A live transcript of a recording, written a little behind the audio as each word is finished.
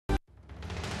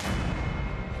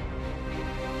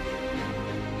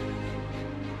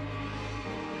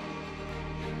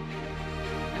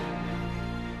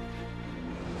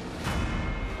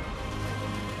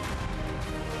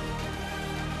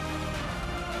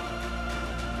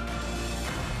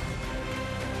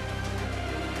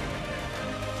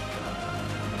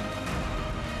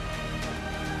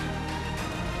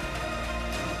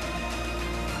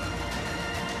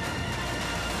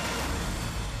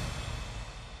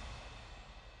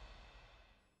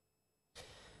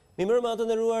Mirëmbrëma të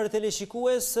nderuar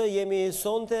teleshikues, jemi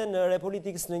sonte në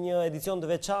REPOLITIX në një edicion të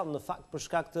veçantë në fakt për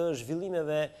shkak të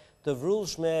zhvillimeve të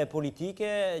vrullshme politike,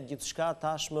 gjithçka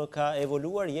tashmë ka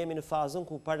evoluar, jemi në fazën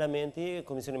ku Parlamenti,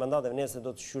 Komisioni Mandateve nesër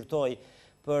do të shqyrtoj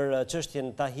për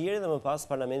çështjen Tahiri dhe më pas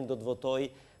Parlamenti do të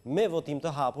votojë me votim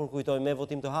të hapur, kujtoj me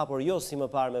votim të hapur, jo si më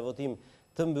parë me votim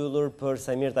të mbyllur për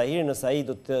Saimir Tahiri, nëse ai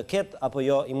do të ketë apo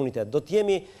jo imunitet. Do të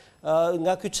jemi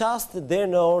nga ky çast deri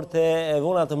në orët e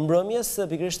vona të mbrëmjes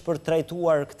pikërisht për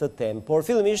trajtuar këtë temë. Por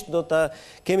fillimisht do të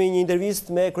kemi një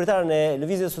intervistë me kryetaren e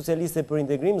Lëvizjes Socialiste për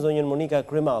Integrim, zonjën Monika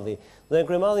Kryemadhi. Zonjën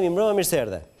Kryemadhi, mirëmbrëma, mirë se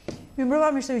erdhe.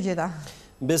 Mirëmbrëma, mirë se u gjeta.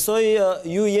 Besoj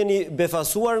ju jeni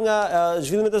befasuar nga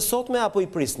zhvillimet e sotme apo i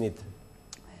prisnit?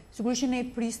 Sigurisht ne i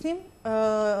prisnim.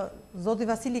 Zoti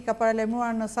Vasili ka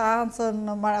paralajmëruar në seancën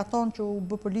në maraton që u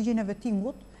bë për ligjin e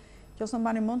vettingut. Që ose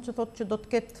mbani mend që thotë që do të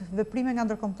ketë veprime nga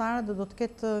ndërkombëtarët dhe do të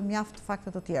ketë mjaft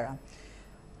fakte të tjera.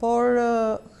 Por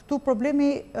këtu problemi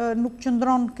nuk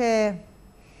qëndron ke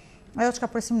ajo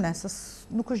çka presim ne, se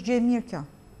nuk është gjë e mirë kjo.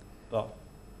 Po.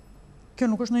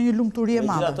 Kjo nuk është në një lumturi e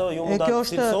madhe. Megjithatë, ju mund ta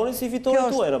cilësoni si fitore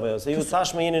tuaj apo jo, se ju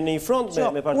tashmë jeni në një front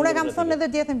me partitë. Unë kam thënë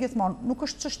edhe ditën gjithmonë, nuk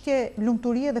është çështje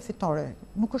lumturie dhe fitore.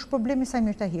 Nuk është problemi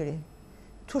Saimir Tahiri.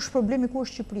 Tu është problemi ku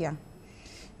është Shqipëria.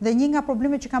 Dhe një nga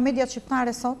problemet që ka mediat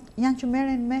shqiptare sot janë që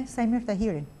merren me Saimir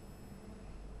Tahirin.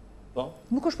 Po.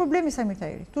 Nuk është problemi Saimir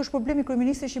Tahiri. Tu është problemi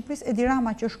kryeministri i Shqipërisë Edi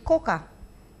Rama, që është koka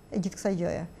e gjithë kësaj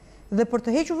gjëje. Dhe për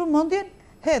të hequr vëmendjen,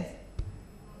 hedh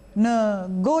në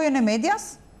gojën e medias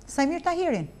Saimir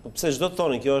Tahirin. Po pse çdo të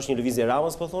thoni kjo është një lëvizje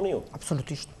Ramës, po thoni ju?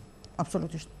 Absolutisht.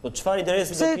 Absolutisht. Po çfarë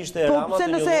interesi do kishte Rama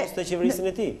të njohonte qeverisin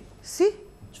e tij? Si?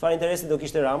 Çfarë interesi do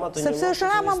kishte Rama të njohonte? Sepse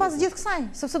është Rama mbas gjithë kësaj,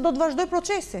 sepse do të vazhdoj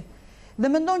procesi. Dhe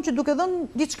mendon që duke dhënë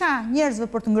diçka njerëzve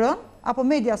për të ngrënë, apo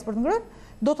medias për të ngrënë,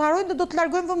 do të harrojnë dhe do të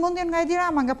largojnë vëmendjen nga Edi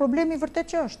Rama, nga problemi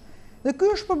vërtet që është. Dhe ky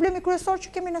është problemi kryesor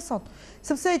që kemi ne sot.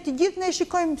 Sepse të gjithë ne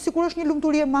shikojmë sikur është një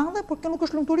lumturi e madhe, por kjo nuk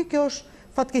është lumturi, kjo është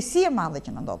fatkeqësi e madhe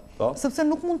që na ndodh. Sepse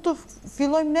nuk mund të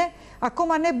fillojmë ne,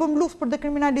 akoma ne bëm luftë për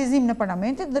dekriminalizim në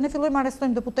parlamentit dhe ne fillojmë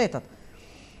arrestojmë deputetët.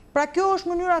 Pra kjo është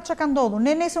mënyra që ka ndodhur.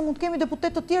 Ne nesër mund të kemi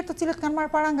deputet të tjerë të cilët kanë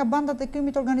marrë para nga bandat e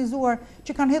krimit organizuar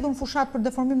që kanë hedhur në fushat për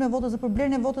deformimin e votës dhe për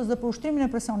blerjen e votës dhe për ushtrimin e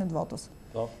presionit të votës.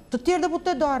 Të tjerë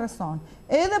deputet do arrestohen.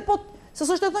 Edhe po, se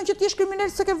s'është e thënë që ti je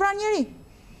kriminal se ke vrarë njëri.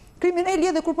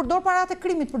 Kriminali edhe kur përdor paratë e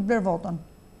krimit për të bler votën.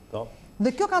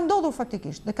 Dhe kjo ka ndodhur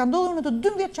faktikisht, dhe ka ndodhur në të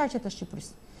 12 qarqet e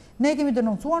Shqipërisë. Ne kemi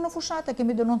denoncuar në fushate,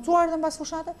 kemi denoncuar edhe mbas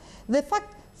fushate, dhe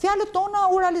fakt fjalët tona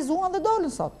u realizuan dhe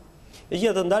dolën sot. E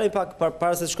gjithë të ndalim pak,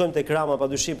 para se të shkojmë tek Rama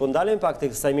padyshim, po ndalim pak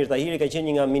tek Saimir Tahiri, ka qenë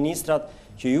një nga ministrat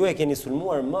që ju e keni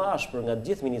sulmuar më ashpër nga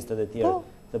gjithë ministrat e tjerë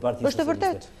të Partisë Socialiste. Është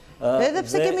vërtet. Edhe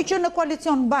pse kemi qenë në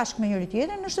koalicion bashkë me njëri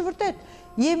tjetrin, është vërtet.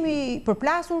 Jemi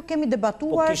përplasur, kemi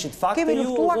debatuar, kemi luftuar. Po kishit fakte ju,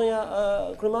 zonja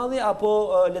Kryemadhi, apo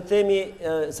le të themi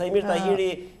Saimir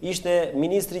Tahiri ishte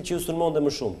ministri që ju sulmonte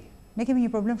më shumë? Ne kemi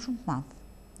një problem shumë të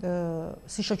madh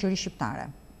si shoqëri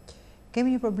shqiptare.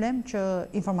 Kemi një problem që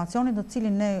informacionin të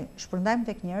cilin ne shpërndajmë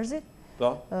tek njerëzit,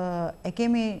 e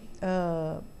kemi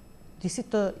disi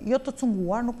të jo të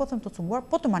cunguar, nuk po them të cunguar,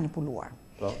 po të manipuluar.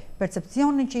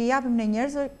 Percepcionin që i japim ne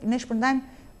njerëzve, ne shpërndajmë,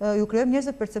 ju krijojmë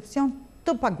njerëzve percepcion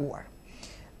të paguar.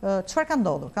 Çfarë ka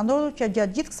ndodhur? Ka ndodhur që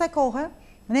gjatë gjithë kësaj kohe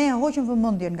ne e hoqëm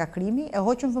vëmendjen nga krimi, e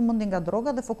hoqëm vëmendjen nga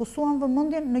droga dhe fokusuam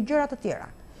vëmendjen në gjëra të tjera.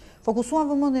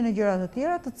 Fokusuam vëmendjen në gjëra të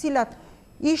tjera, të cilat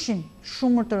ishin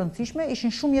shumë të rëndësishme,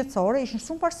 ishin shumë jetësore, ishin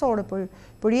shumë parsore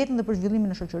për jetën dhe për zhvillimin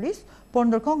e shoqërisë, por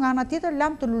ndërkohë nga ana tjetër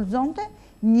lam të lulëzonte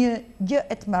një gjë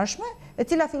e tmerrshme, e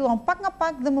cila fillon pak nga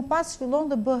pak dhe më pas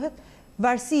fillon dhe bëhet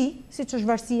varësi, siç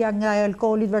është varësia nga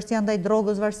alkooli, varësia ndaj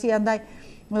drogës, varësia ndaj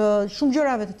shumë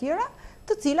gjërave të tjera,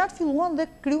 të cilat filluan dhe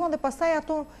krijuan dhe pastaj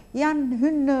ato janë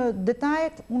hyn në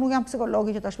detajet, unë nuk jam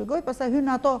psikologi që ta shpjegoj, pastaj hyn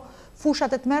në ato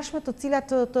fushat e tmerrshme të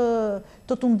cilat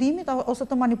të tundimit ose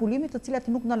të manipulimit, të cilat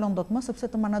nuk ndalon dot më sepse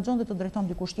të menaxhon dhe të drejton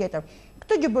dikush tjetër.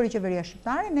 Këtë gjë bëri qeveria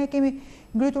shqiptare, ne kemi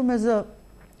ngritur me zë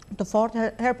të fortë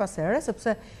her pas here,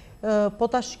 sepse po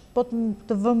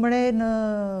të vëmë re në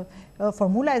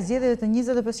formula e zgjedhjeve të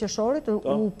 25 qershorit,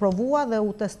 u provua dhe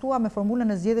u testua me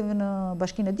formulën e zgjedhjeve në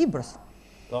Bashkinë e Dibrës.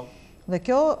 Dhe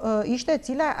kjo ishte e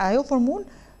cila ajo formulë,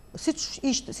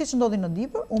 siç ndodhi në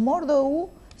Dibër, u mor dhe u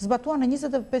zbatua në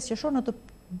 25 qershor në të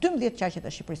 12 qarqet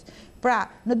e Shqipërisë. Pra,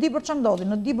 në Dibër ç'a ndodhi?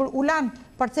 Në Dibër u lan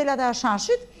parcelat e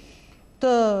Ashashit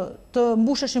të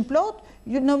mbusheshin plot,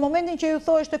 në momentin që ju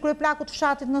thohesh te kryeplakut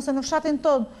fshatit, nëse në fshatin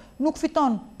tënd nuk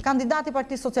fiton kandidati i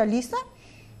Partisë Socialiste,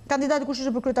 kandidati kush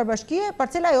ishte për kryetar bashkie,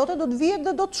 parcela jote do të vihet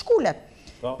dhe do të shkulet.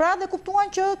 Pra dhe kuptuan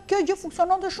që kjo gjë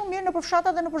funksiononte shumë mirë në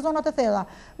përfshatat dhe në zonat e thella.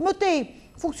 Më tej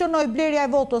funksionoi blerja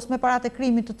e votës me paratë e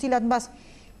krimit, të cilat mbas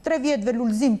 3 vjetëve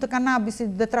lulëzim të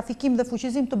kanabisit dhe trafikim dhe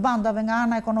fuqizim të bandave nga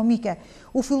ana ekonomike,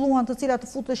 u filluan të cilat të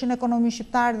futeshin ekonomi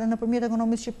shqiptare dhe nëpërmjet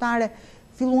ekonomisë shqiptare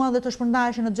filluan dhe të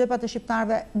shpërndaheshin në xhepat e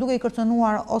shqiptarëve duke i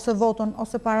kërcënuar ose votën,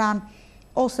 ose paran,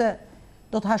 ose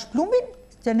do të hash plumbin,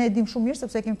 që ne dim shumë mirë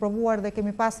sepse kemi provuar dhe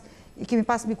kemi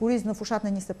pas mikurizë në fushatën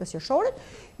e 25 qershorit,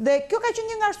 dhe kjo ka qenë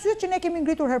një nga arsyet që ne kemi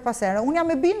ngritur her pas here. Unë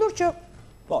jam e bindur që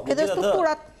edhe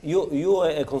strukturat... Ju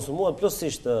e konsumuat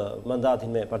plotësisht mandatin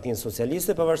me Partinë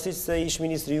Socialiste, pavarësisht se ish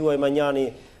ministri juaj Manjani,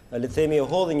 le të themi,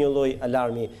 hodhi një lloj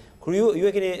alarmi. Kur ju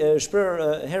e keni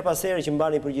shprehur her pas here që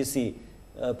mbani përgjegjësi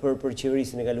për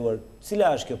qeverisin e kaluar,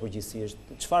 cila është kjo përgjegjësi?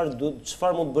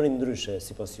 Çfarë mund të bëni ndryshe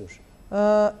sipas jush?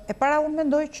 E para unë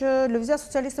mendoj që Lëvizja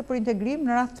Socialiste për Integrim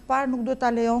në radhë të parë nuk duhet ta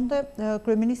lejonte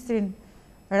kryeministrin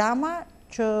Rama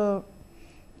që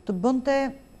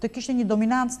të kishte një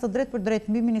dominancë të drejtë për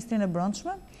drejtë mbi Ministrinë e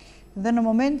Brendshme, dhe në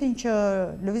momentin që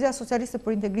Lëvizja Socialiste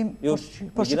për Integrim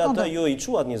Megjithatë ju i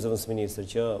çuat një zëvendësministër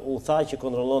që u tha që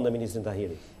kontrollonte ministrin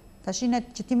Tahiri. Tash ne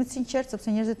që ti më të sinqert,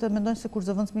 sepse njerëzit mendojnë se kur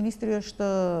zëvendësministri është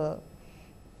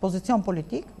pozicion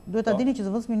politik, duhet ta dini që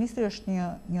zëvendësministri është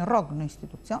një rrog në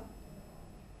institucion.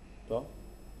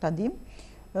 Ta dim.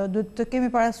 Duhet të kemi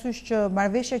parasysh që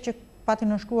marrëveshja që pati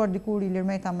nënshkruar dikur Ilir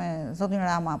Meta me zotin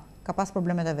Rama ka pas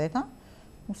problemet e veta.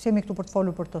 Nuk jemi këtu për të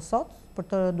folur për të sot, për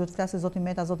të duhet flasë zoti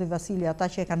Meta, zoti Vasili, ata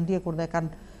që e kanë ndjekur dhe kanë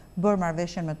bërë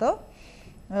marrëveshjen me të.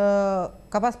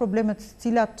 Ka pas problemet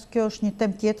cilat kjo është një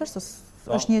temë tjetër,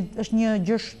 është një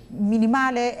gjë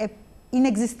minimale e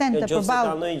inexistente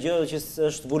përballë. Ka ndonjë gjë që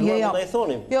është vulluar na i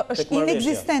thonim. Jo,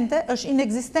 është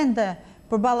inexistente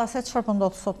përballë asaj çfarë po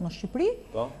ndodh sot në Shqipëri,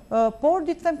 por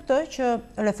di të them këtë që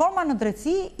reforma në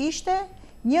drejtësi ishte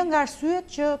një nga arsyet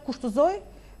që kushtozoi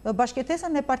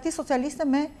bashkëtesën e Partisë Socialiste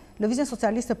me Lëvizjen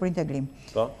Socialiste për Integrim.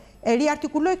 E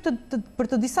riartikuloj këtë për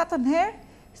të disa të herë,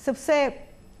 sepse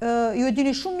ju e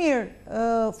dini shumë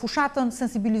mirë fushatën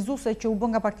sensibilizuese që u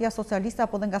bën nga Partia Socialiste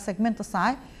apo dhe nga segment të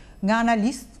saj, nga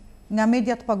analistë, nga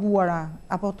media të paguara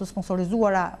apo të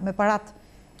sponsorizuara me parat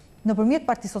nëpërmjet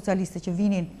Partisë Socialiste që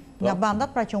vinin nga bandat,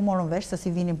 pra që u morën vesh se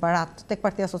si vinin parat tek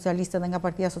Partia Socialiste dhe nga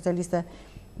Partia Socialiste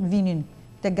vinin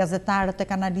tek gazetarët, tek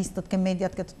analistët, ke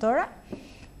mediat, ke të tëra,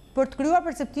 për të krijuar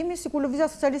perceptimin sikur Lëvizja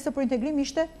Socialiste për Integrim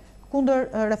ishte kundër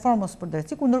reformës për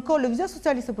drejtësi, kur ndërkohë Lëvizja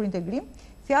Socialiste për Integrim,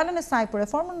 fjalën e saj për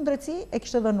reformën në drejtësi e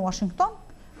kishte dhënë në Washington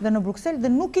dhe në Bruksel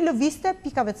dhe nuk i lëvizte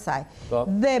pikave të saj.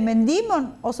 Dhe me ndihmën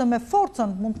ose me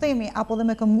forcën, mund të themi, apo dhe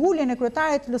me këmbguljen e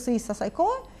kryetarit të LSI-së asaj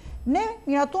kohe, ne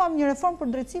miratuam një reformë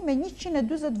për drejtësi me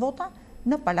 140 vota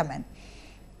në parlament.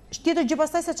 Tjetër gjë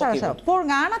pastaj se çfarë është. Por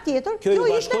nga ana tjetër, kjo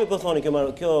ishte po thoni kjo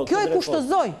e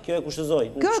kushtozoi. Kjo e kushtozoi.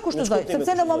 Kjo e kushtozoi,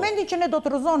 sepse në momentin që ne do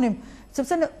të rrezonim,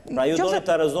 sepse pra ju doni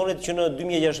ta rrezonit që në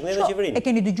 2016 qeverinë. E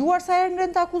keni dëgjuar sa herë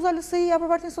ngren të akuza LSI-ja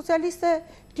për Partinë Socialiste?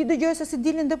 Ti dëgjoj se si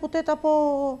dilin deputet apo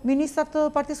ministrat të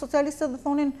Partisë Socialiste dhe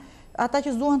thonin ata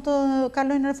që duan të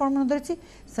kalojnë reformën në drejtësi,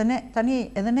 se ne tani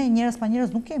edhe ne njerëz pa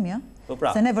njerëz nuk kemi,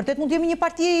 se ne vërtet mund të jemi një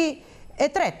parti e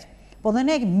tretë. Po dhe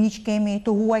ne miq kemi, të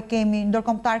huaj kemi,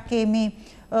 ndërkombëtar kemi,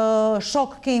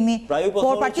 shok kemi,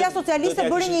 por Partia Socialiste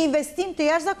bëri një investim të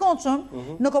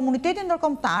jashtëzakonshëm në komunitetin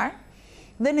ndërkombëtar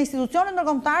dhe në institucionet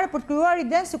ndërkombëtare për të krijuar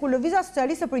idenë sikur Lëvizja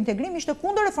Socialiste për Integrim ishte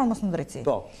kundër reformës në drejtësi.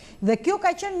 Dhe kjo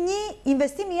ka qenë një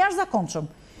investim i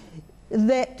jashtëzakonshëm.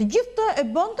 Dhe të gjithë të e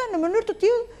bënte në mënyrë të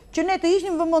tillë që ne të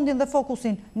hiqnim vëmendjen dhe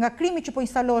fokusin nga krimi që po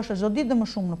instalohej çdo ditë dhe më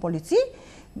shumë në polici,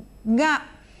 nga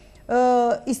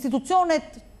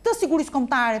institucionet të sigurisë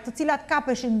kombëtare, të cilat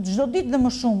kapeshin çdo ditë dhe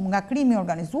më shumë nga krimi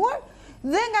organizuar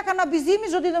dhe nga kanabizimi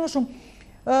çdo ditë dhe më shumë.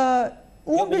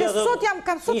 Unë sot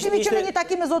kemi qenë një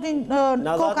takim me zotin Koka.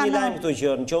 Na dha një lajm këtu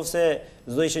që nëse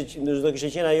do kishte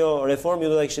qenë ajo reformë,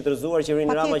 ju do ta kishte rrezuar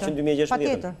qeverinë Rama që në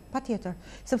 2016. Patjetër.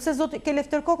 Sepse zoti ke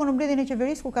Lefter Kokën në mbledhjen e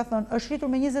qeverisë ku ka thënë është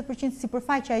rritur me 20%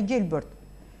 sipërfaqja e gjelbërt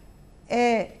e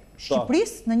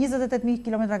Shqipërisë në 28.000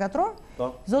 km².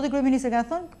 Zoti kryeministri ka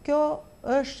thënë kjo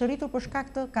është rritur për shkak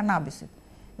të kanabisit.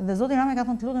 Dhe zoti Rama ka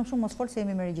thënë të lutem shumë mos fol se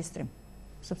jemi me regjistrim.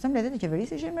 Sepse mbledhjet e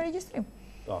qeverisë ishin me regjistrim.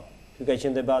 Ky ka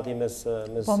qenë debati mes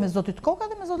me zotit Koka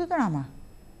dhe me zotit Rama.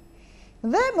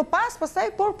 Dhe më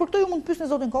pastaj, por për këtë ju mund të pyesni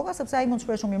zotin Koka sepse ai mund të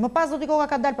shprehë shumë mirë. Më pas zoti Koka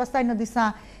ka dalë pastaj në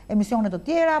disa emisione të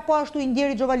tjera, po ashtu i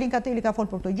ndjeri Gjovalin Kateli ka folur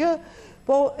për këtë gjë,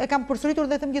 po e kam përsëritur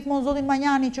dhe them gjithmonë zotin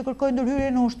Manjani që kërkoi ndërhyrje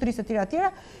në ushtrisë të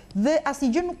tjera dhe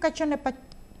asnjë gjë nuk ka qenë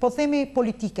po themi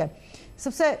politike.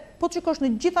 Sepse po shikosh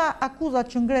në gjitha akuzat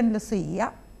që ngren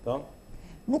LSI-ja,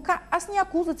 nuk ka asnjë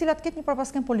akuzë e cila të ketë një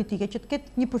parapaskem politike, që të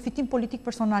ketë një përfitim politik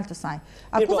personal të saj.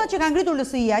 Akuzat që ka ngritur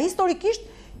LSI-ja historikisht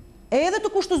edhe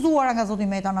të kushtëzuara nga zoti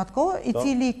Meta në atë kohë, i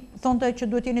cili thonte që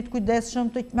duhet jeni të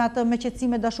kujdesshëm me atë me qetësi,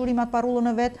 me dashuri, me atë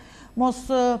parullën e vet,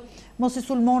 mos i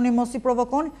sulmoni, mos i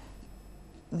provokoni.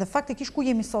 Dhe faktikisht ku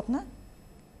jemi sot ne?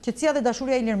 Qetësia dhe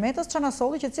dashuria e Ilir Metës, çfarë na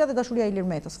solli qetësia dhe dashuria e Ilir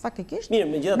Metës? Faktikisht. Mirë,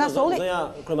 megjithatë zonja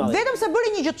Kryemadhi. Vetëm se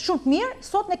bëri një gjë shumë të mirë,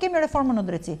 sot ne kemi reformën në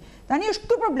drejtësi. Tani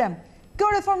është ky problem. Kjo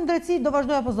reformë në drejtësi do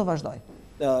vazhdoj apo s'do vazhdoj?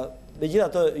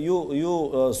 Megjithatë ju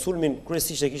sulmin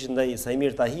kryesisht e kishit ndaj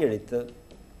Saimir Tahirit,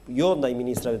 jo ndaj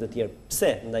ministrave të tjerë.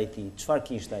 Pse ndaj tij? Çfarë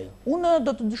kishte ai? Unë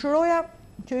do të dëshiroja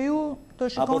që ju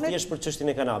të shikonit. Apo thjesht për çështjen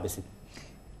e kanabisit?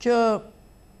 Që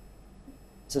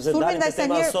sepse dalin te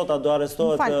tema sot, a do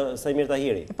arrestohet Saimir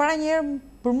Tahiri? Para një herë,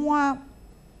 për mua,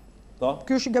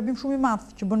 kjo është i gabim shumë i madh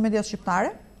që bën mediat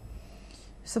shqiptare,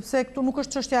 sepse këtu nuk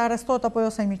është çështja arrestohet apo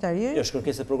jo Saimir Tahiri. Jo, është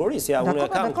kërkesë e prokurorisë, unë e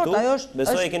kam këtu.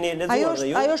 Besoj e keni lexuar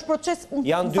dhe ju. Ajo është proces,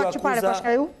 unë fakt që pare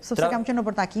bashkë ju, sepse kam qenë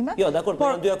për takime. Jo, dakor,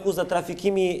 por janë dy akuza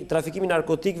trafikimi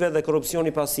narkotikëve dhe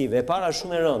korrupsioni pasiv. E para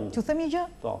shumë e rëndë. Ju them një gjë?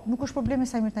 Nuk është problemi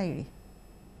Saimir Tahiri.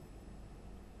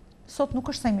 Sot nuk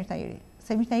është Saimir Tahiri.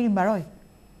 Saimir Tahiri mbaroi.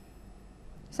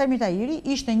 Saimir Tahiri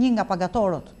ishte një nga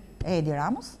pagatorët e Edi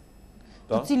Ramës,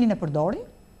 të cilin e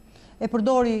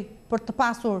përdori për të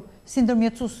pasur si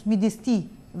ndërmjetësues midis tij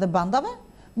dhe bandave,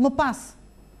 më pas,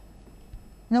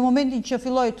 në momentin që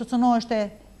filloi të cënoheshte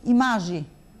imazhi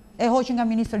e hoqi nga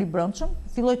ministri i Brendshëm,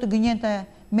 filloi të gënjente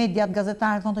mediat,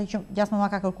 gazetarët, thonte që gjasmë ma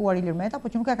ka kërkuar Ilir Meta,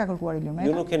 por që nuk ka kërkuar Ilir Meta.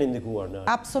 Ju nuk keni ndikuar në.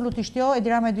 Absolutisht jo,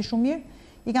 Edi Rama e di shumë mirë.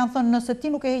 I kanë thënë nëse ti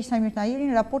nuk e heq Saimir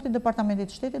Tahirin, raporti i Departamentit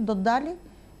të Shtetit do të dalë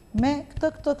me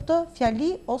këtë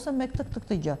fjali ose me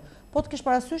këtë gjë. Po të kesh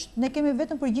parasysh, ne kemi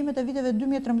vetëm përgjimet e viteve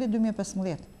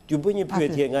 2013-2015. T'ju bëj një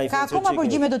pyetje nga Ka akoma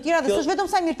përgjime të tjera dhe s'është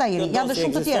vetëm Saimir Tahiri, janë dhe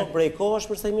shumë të tjerë. Ekziston prej kohësh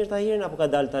për Saimir Tahirin apo ka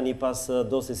dalë tani pas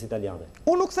dosjes italiane?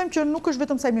 Unë nuk them që nuk është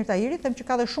vetëm Saimir Tahiri, them që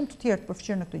ka dhe shumë të tjerë të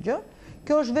përfshirë në këtë gjë.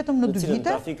 Kjo është vetëm në 2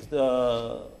 vite. Trafik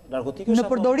narkotikësh në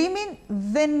përdorimin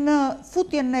dhe në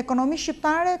futjen në ekonomi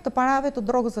shqiptare të parave të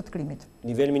drogës dhe të krimit.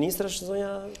 Nivel ministrash,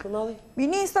 zonja Kryemadhi?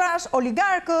 Ministrash,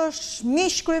 oligarkësh,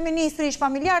 mish kryeministrish,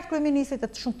 familjarët kryeministrit e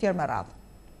të shumë tjerë me radhë.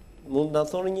 Mund na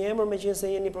thoni një emër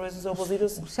meqense jeni profesionist e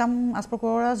opozitës? Jam as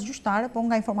prokurore as gjyqtare, po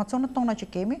nga informacionet tona që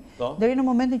kemi, deri në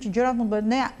momentin që gjërat mund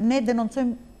bëhet, ne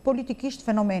denoncojmë politikisht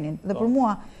fenomenin. Dhe për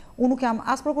mua, unë nuk jam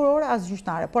as prokurore as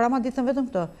gjyqtare, por ama di them vetëm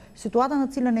këtë, situata në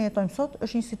cilën ne jetojmë sot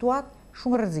është një situatë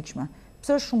shumë e rrezikshme.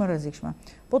 Pse është shumë e rrezikshme?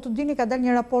 Po të dini ka dalë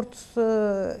një raport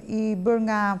i bërë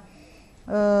nga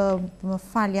më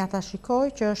falja ta shikoj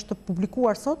që është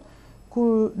publikuar sot,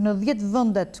 kur në 10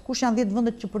 vendet, kush janë 10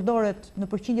 vendet që përdoret në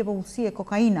përqindje popullsie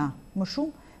kokaina më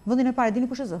shumë, vendin e parë dini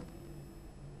kush e zë?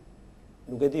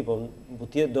 Nuk e di, po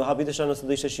do habitesha nëse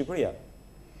do ishte Shqipëria.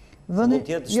 Mund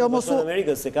tjetë shumë në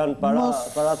Amerikës, se kanë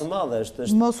para të madhe.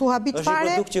 Mos u habit fare. Është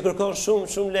një produkt që kërkon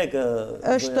shumë lekë.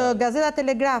 Është Gazeta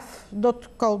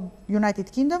Telegraph.co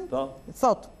United Kingdom,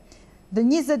 thot, the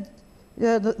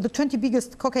 20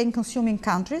 biggest cocaine consuming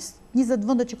countries, 20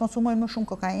 vendet që konsumojnë më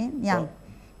shumë kokainë, janë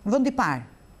vendi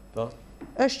parë.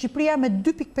 Është Shqipëria me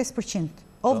 2.5%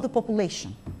 of the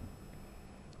population.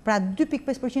 Pra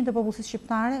 2.5% e popullsisë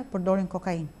shqiptare përdorin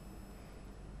kokainë.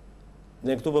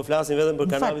 Ne këtu po flasim vetëm për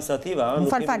kanabis sativa,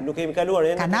 nuk kemi kaluar.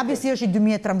 Kanabisi është i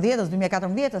 2013-ës,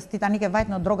 2014-ës, ti tani ke vajt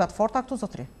në drogat forta këtu,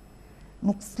 zotri.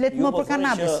 Nuk flet më për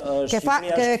kanabis.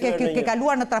 Ke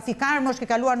kaluar në trafik armësh, ke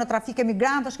kaluar në trafik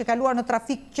emigrantësh, ke kaluar në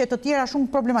trafik që të tjera shumë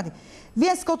problematik.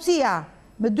 Vjen Skocia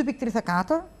me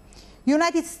 2.34,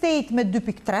 United States me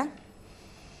 2.3,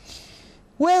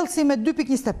 Walesi me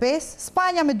 2.25,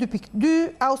 Spanja me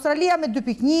 2.2, Australia me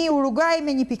 2.1, Uruguay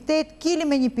me 1.8, Kili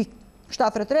me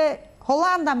 1.73,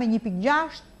 Holanda me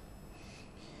 1.6,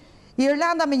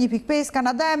 Irlanda me 1.5,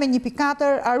 Kanada me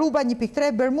 1.4, Aruba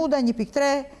 1.3, Bermuda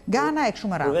 1.3, Ghana e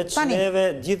kështu me radhë. Përveç neve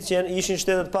gjithë që ishin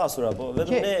shtetet pasura, po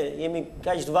vetëm ne jemi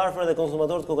kaq të varfër dhe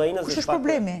konsumatorët kokainës. Kush është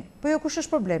problemi? Po jo, kush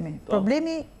është problemi?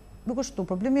 Problemi nuk është tu,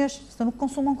 problemi është se nuk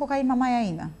konsumon kokainë mamaja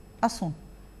ime, asun.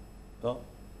 Po.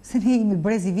 Se ne jemi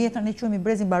brezi vjetër, ne quhemi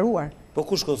brezi mbaruar. Po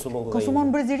kush konsumon kokainë? Konsumon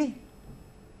brezi i ri.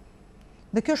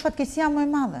 Dhe kjo është fatkeqësia më e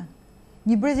madhe.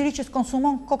 Një brez i ri që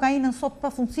konsumon kokainën sot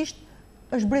pafundësisht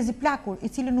është brez i plakur, i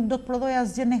cili nuk do të prodhojë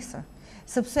asgjë nesër,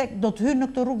 sepse do të hyjnë në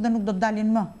këtë rrugë dhe nuk do të dalin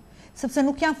më. Sepse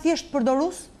nuk janë thjesht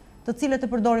përdorus, të cilët e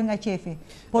përdorin nga qefi,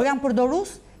 por janë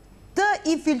përdorus të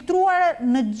infiltruar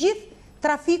në gjithë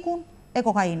trafikun e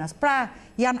kokainës. Pra,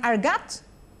 janë argat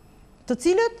të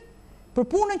cilët për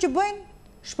punën që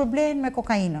bëjnë shpërblehen me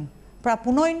kokainën. Pra,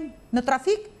 punojnë në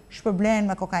trafik, shpërblehen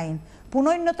me kokainë.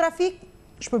 Punojnë në trafik,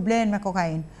 shpërblehen me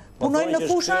kokainë. Punojnë në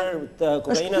fusha,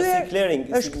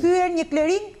 është kthyer një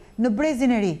clearing në brezin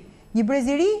e ri. Një brez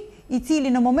i ri i cili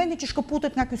në momentin që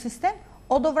shkëputet nga ky sistem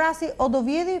o do vrasi, o do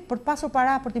vjedhi për të pasur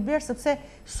para për t'i blerë, sepse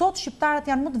sot shqiptarët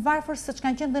janë më të varfër se që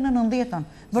kanë qenë dhe në 90-ën.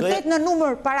 Vërtet në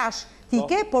numër parash t'i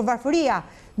ke, por varfëria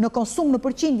në konsum, në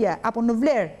përqindje, apo në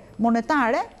vlerë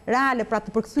monetare, reale, pra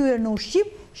të përkthyer në ushqim,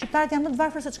 shqiptarët janë më të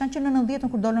varfër se që kanë qenë në 90-ën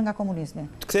kur dolën nga komunizmi.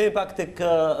 Të kthehemi pak tek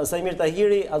Saimir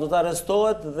Tahiri, a do të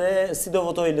arrestohet dhe si do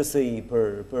votojë LSI për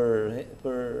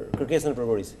kërkesën e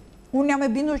përvorisë? Unë jam e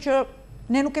bindur që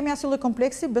ne nuk kemi asnjë lloj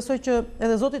kompleksi, besoj që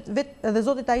edhe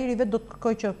zoti Tahiri vetë do të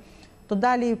kërkojë që të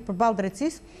dali përballë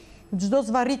drejtësisë. Çdo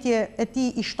zvarritje e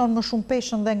tij i shton më shumë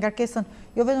peshën dhe ngarkesën,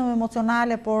 jo vetëm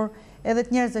emocionale, por edhe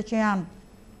të njerëzve që janë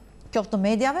qoftë të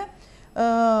medjave.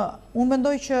 Unë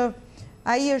mendoj që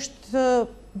ai është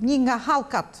një nga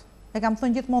hallkat, e kam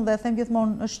thënë gjithmonë dhe e them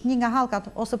gjithmonë, është një nga hallkat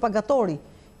ose pagatori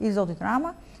i zotit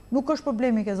Rama. Nuk është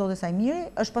problemi ke zoti Saimiri,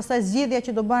 është pastaj zgjedhja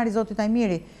që do bëri zoti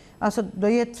Saimiri, ose do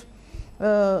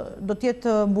të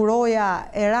jetë mburoja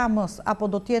e Ramës, apo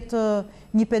do të jetë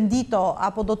një pendito,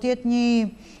 apo do të jetë një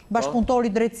bashkëpunëtor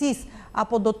i drejtësisë,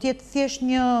 apo do të jetë thjesht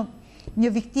një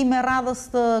viktimë e radhës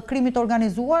të krimit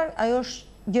organizuar, ajo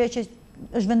është gjë që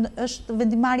është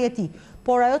vendimarrja e tij.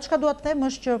 Por ajo çka dua të them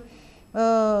është që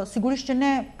sigurisht që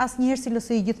ne asnjëherë si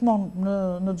LSI gjithmonë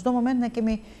në çdo moment ne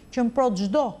kemi qenë pro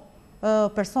çdo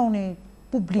personi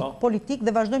publik, politik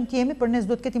dhe vazhdojmë të jemi, për ne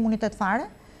s'duhet të ketë imunitet fare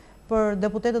për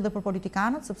deputetët dhe për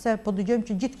politikanët, sepse po dëgjojmë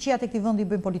që gjithë këqijat e këtij vendi i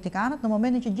bëjnë politikanët. Në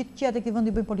momentin që gjithë këqijat e këtij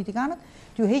vendi i bëjnë politikanët,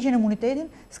 t'ju heqin imunitetin,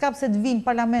 s'ka pse të vinë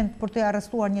parlament për të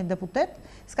arrestuar një deputet,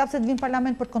 s'ka pse të vinë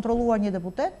parlament për të kontrolluar një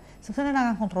deputet, sepse ne na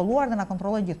kanë kontrolluar dhe na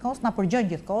kontrollojnë gjithkohës, na përgjojnë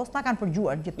gjithkohës, na kanë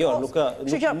përgjuar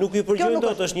gjithkohës. Jo, nuk ju përgjojnë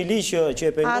dot, është një ligj që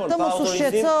e pengon pa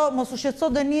autorizim. Mos u shqetëso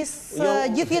Denis,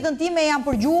 gjithë jetën time jam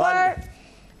përgjuar.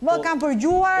 Më kam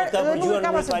përgjuar, nuk e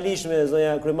kam falishme,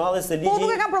 zonja Kryemadhi, se ligji... Po, nuk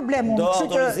e kam problem,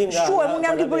 unë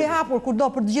jam libër i hapur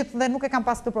kurdo për të gjithë dhe nuk e kam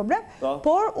pas të problem,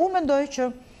 por unë mendoj që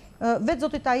vetë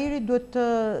zoti Tahiri duhet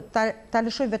ta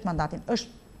lëshoj vetë mandatin.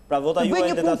 Pra vota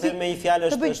juaj dhe ta them me një fjalë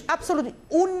është... Absolutisht,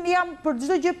 unë jam për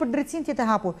çdo gjë për drejtësinë të jetë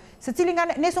e hapur. Secili nga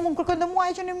nesër mund kërkojnë dhe mua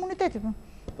heqjen e imunitetit.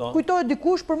 Kujtohet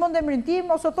dikush, përmend emrin tim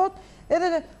ose thotë,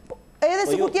 edhe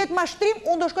sikur të jetë mashtrim,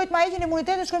 unë do shkoj të ma heqin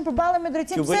imunitetin, shkojmë përballë me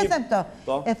drejtësinë. Pse e them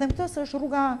këtë? E them këtë se është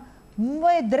rruga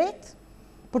më e drejtë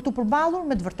për të përballur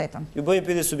me të vërtetën. Ju bëj një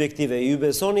pyetje subjektive, ju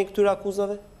besoni këtyre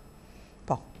akuzave?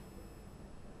 Po.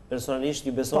 Personalisht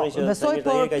ju besoni që Saimir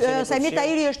Tahiri ka qenë i Saimir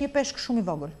Tahiri është një peshk shumë i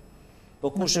vogël.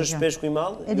 Po kush është peshku i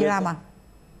madh? Edi Rama.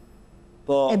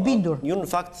 Po. E bindur. Ju në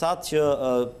fakt thatë që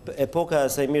epoka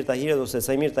e Saimir Tahirit ose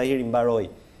Saimir Tahiri mbaroi.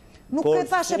 Nuk e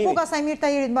thash epoka Saimir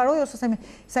Tahirit mbaroi ose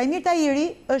Saimir Tahiri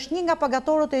është një nga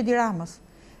pagatorët e Edi Ramës.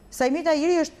 Saimir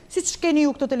Tahiri është, siç keni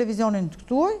ju këtë televizionin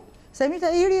këtuaj, Saimir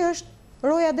Tahiri është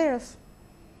roja derës.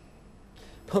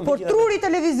 Por truri i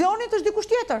televizionit është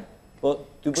dikush tjetër.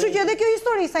 Kështu që edhe kjo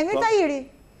histori, Saimir Tahiri,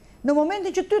 në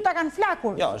momentin që ty ta kanë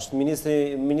flakur. Ja, është ministri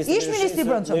i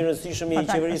brendshëm. Më i rëndësishëm i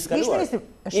qeverisë kaluar.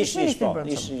 Ish ministri i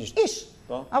brendshëm. Ish.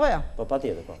 Apo jo? Po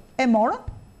patjetër, po. E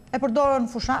morën, e përdorën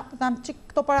fushat, thanë që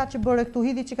këto parat që bëre këtu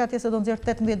hidhi që ka tje se do nxjerr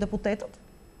 18 deputetët,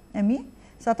 e mi,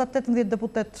 se ata 18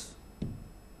 deputet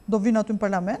do vinë aty në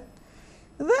parlament,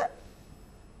 dhe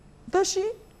tashi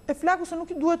e flaku se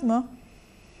nuk i duhet më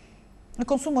e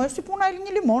konsumoj, si puna e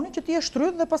një limoni që ti e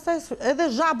shtrydh dhe pastaj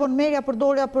edhe zhabën merja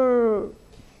përdorja për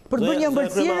bërë një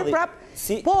mbërësirë prap,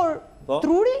 por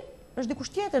truri është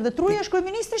dikush tjetër dhe truri është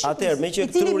kryeministri Shqipërisë,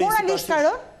 i cili moralisht ka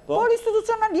rënë, por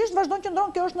institucionalisht vazhdon që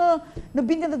ndonë, kjo është në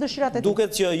bindjen dhe dëshirat e tij.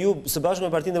 Duket që ju së bashku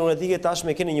me Partinë Demokratike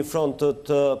tashmë keni një front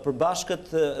të përbashkët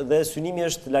dhe synimi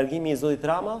është largimi i zotit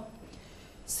Rama?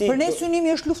 Për ne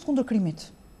synimi është luftë kundër krimit.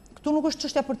 Këtu nuk është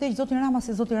çështja për të hequr zotin Rama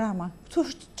se zoti Rama. Këtu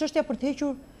është çështja për të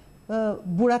hequr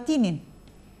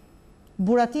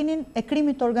buratinin e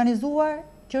krimit të organizuar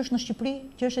që është në Shqipëri,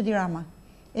 që është Edi Rama.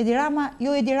 Edi Rama,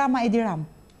 jo Edi Rama, Edi Ram.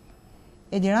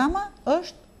 Edi Rama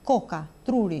është koka,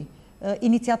 truri,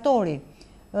 iniciatori,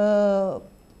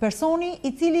 personi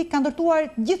i cili ka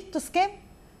ndërtuar gjithë të skem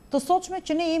të sotshme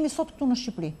që ne jemi sot këtu në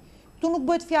Shqipëri. Këtu nuk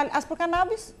bëhet fjalë as për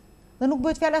kanabis, dhe nuk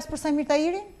bëhet fjalë as për Saimir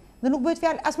Tahirin, dhe nuk bëhet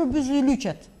fjalë as për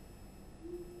byzylyqet,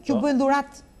 që bëjnë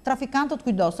dhurat trafikantët,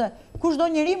 kujdo, se kushdo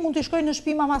njeri mund të shkojë në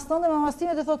shtëpi mamas tënde, mamas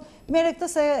time dhe thotë merre këtë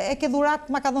se e ke dhurat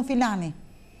ma ka dhënë filani.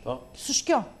 S'është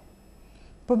kjo.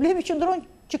 Problemi qëndron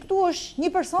që këtu është një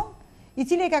person i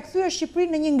cili e ka kthyer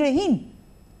Shqipërinë në një ngrehin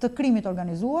të krimit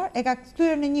organizuar, e ka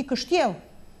kthyer në një kështjell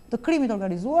të krimit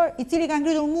organizuar, i cili ka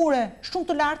ngritur mure shumë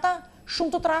të larta,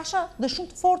 shumë të trasha dhe shumë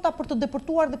të forta për të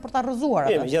depërtuar dhe për të arrëzuar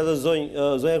atë. Gjatë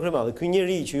zonja Kryemadhi, ky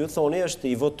njeri që ju thoni është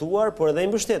i votuar, por edhe i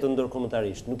mbështetur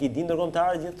ndërkombëtarisht. Nuk i di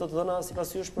ndërkombëtarët gjithë të dhëna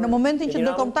sipas jush për. Në momentin që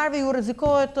ndërkombëtarëve ju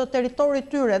rrezikohet territori i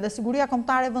tyre dhe siguria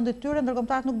kombëtare e vendit tyre,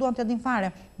 ndërkombëtarët nuk duan t'ia dinë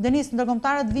fare. Denis,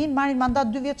 ndërkombëtarët vinë, marrin mandat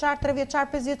 2 vjeçar, 3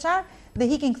 vjeçar, 5 vjeçar dhe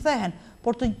hikin kthehen.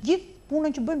 Por të gjithë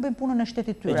punën që bëjnë punën e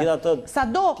shtetit tyre.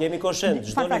 Megjithatë, kemi koshent,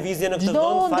 çdo lëvizje në këtë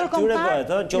vend fal tyre bëhet,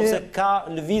 nëse ka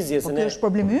lëvizje se ne. Kjo është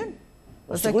problemi ynë.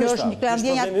 Ose kjo është këto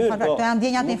janë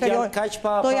ndjenjat inferiore.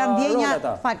 Këto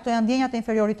janë ndjenjat e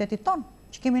inferioritetit ton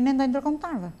që kemi ne ndaj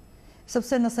ndërkombëtarëve.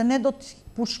 Sepse nëse ne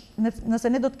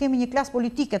do të kemi një klasë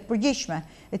politike të përgjegjshme,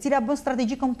 e cila bën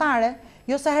strategji kombëtare,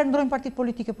 jo sa herë ndrojnë partitë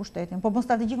politike pushtetin, por bën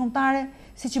strategji kombëtare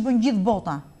siç i bën gjithë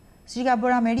bota. Siç ka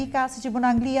bërë Amerika, siç i bën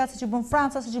Anglia, siç i bën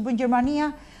Franca, siç i bën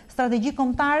Gjermania, strategji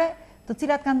kombëtare, të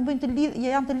cilat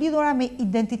janë të lidhura me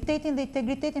identitetin dhe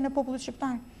integritetin e popullit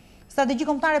shqiptar. Strategji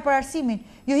kombëtare për arsimin.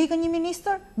 Jo hikën një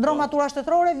ministër, ndron matura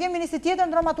shtetërore, vjen ministri tjetër,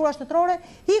 ndron matura shtetërore,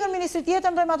 hikën ministri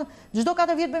tjetër, ndron matura. Çdo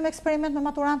 4 vjet bëjmë eksperiment me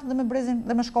maturantët dhe me brezin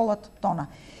dhe me shkollat tona.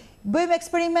 Bëjmë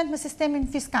eksperiment me sistemin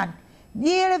fiskal.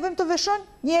 Një herë vëmë të vëshën,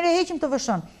 një herë heqim të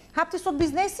vëshën. Hapti sot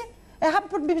biznesin, e hap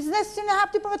për biznesin e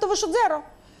hapti për me të vëshët zero.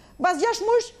 Mbas 6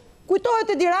 muaj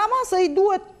kujtohet Edi Rama se i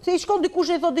duhet, se i shkon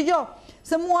dikush e i thot dëgjoj,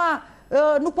 se mua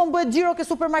nuk po më bëhet xhiro ke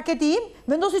supermarketi im,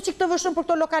 vendosi çik të vëshën për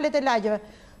këto lokalet e lagjeve.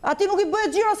 Ati nuk i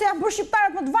bëhet xhiro se janë bërë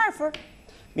shqiptarët më të varfër.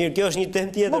 Mirë, kjo është një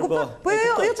temë tjetër, po. Po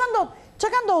jo ç'a ndodh? Ç'a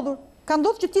ka ndodhur? Ka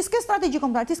ndodhur që ti s'ke strategji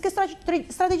kombëtare, ti s'ke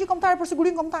strategji kombëtare për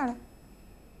sigurinë kombëtare.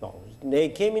 Po, ne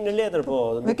kemi në letër,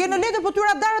 po. Ne kemi në letër, po ty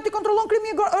radarët i kontrollon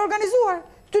krimi organizuar.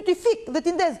 Ty ti fik dhe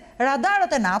ti ndez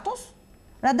radarët e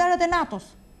NATO-s.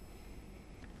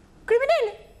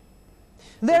 Kriminali.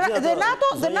 Dhe NATO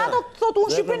thotë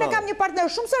unë Shqipërinë kam një partner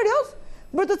shumë serioz,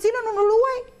 për të cilën unë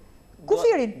ruaj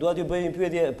kufirin. Dua t'ju bëj një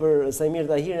pyetje për Saimir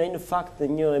Tahirin. Ai në fakt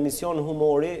një emision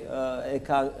humori e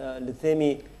ka, le të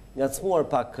themi, ngacmuar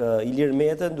pak Ilir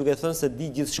Metën, duke thënë se di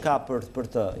gjithçka për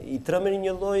të. I trëmeni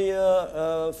një lloj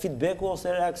feedbacku ose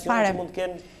reakcioni që mund të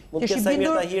kenë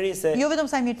Saimir Tahiri se jo vetëm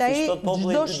Saimir Tahiri,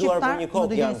 çdo shqiptar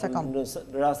në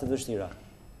raste të vështira.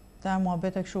 Ta mua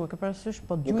bete kështu, ke parasysh,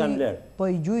 po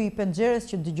i gjuj i penxheres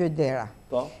që dëgjoj dera.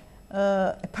 Po.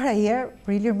 Para herë,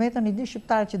 për Ilir Metën i di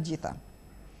shqiptarët që të gjitha.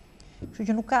 Kështu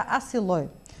që nuk ka asnjë lloj.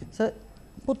 Se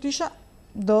po tisha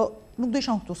nuk do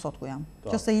isha këtu sot ku jam.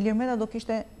 Qëse Ilir Meta do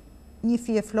kishte një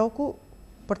fije floku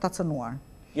për ta cënuar.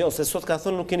 Jo, se sot ka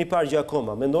thënë nuk keni parë gjë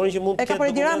akoma. Mendoni që mund të ketë dokumenta? E ka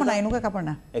për Edi Ramën ai, nuk e ka për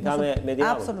ne. E ka me Edi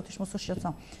Ramën. Absolutisht, mos u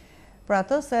shqetëson. Për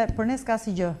atë se për ne s'ka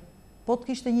si gjë. Po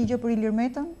të kishte një gjë për Ilir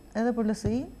Metën, edhe për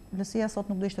LSI, LSI-ja sot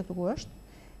nuk do ishte këtu ku është.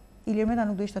 Ilir Meta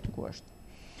nuk do ishte aty ku është.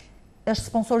 Është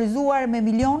sponsorizuar me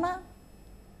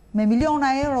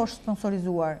miliona euro është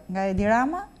sponsorizuar nga Edi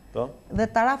Rama dhe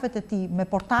tarafet e tij me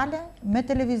portale, me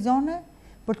televizione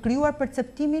për të krijuar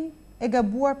perceptimin e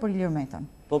gabuar për Ilir Metën.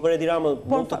 Po për Edi Ramën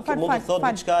mund të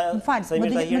thotë diçka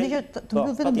Saimir Tahiri? Të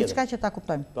vetëm diçka që ta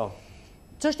kuptojmë. Po.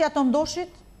 Çështja e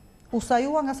Tomdoshit u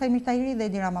sajua nga Saimir Tahiri dhe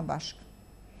Edi Rama bashkë.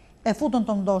 E futën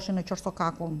Tomdoshin në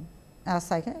qorsokakun e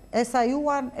asaj. E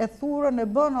sajuan, e thurën, e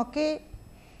bën, okay.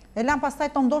 E lan pastaj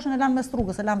Tomdoshin, e lan mes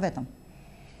rrugës, e lan vetëm.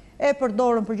 E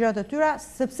përdorën për gjërat e tyra,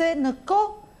 sepse në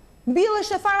kohë mbillesh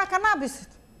e fara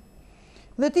kanabisit.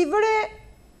 Dhe ti vëre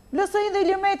LSI dhe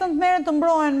Ilir Metën të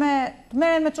merren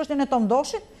me çështjen e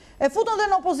Tomdoshit, e futën dhe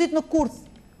në opozit në Kurth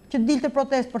që dilte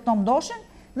protest për Tomdoshin,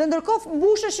 dhe ndërkohë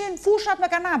mbusheshin fushat me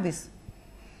kanabis.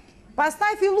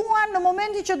 Pastaj filluan në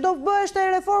momentin që do bëheshte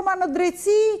reforma në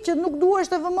drejtësi, që nuk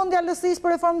duheshte vëmendja LSI-s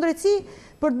për reformë drejtësi,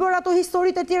 për të bërë ato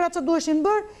historitë e tjera që duheshin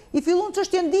bërë, i fillun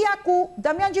çështjendia ku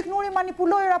Damian Gjiknuri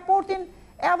manipuloi raportin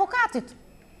e avokatit.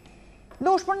 Dhe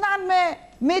u shpërndan me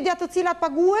media të cilat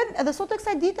paguhen, edhe sot e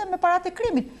kësaj dite me paratë e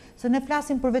krimit, se ne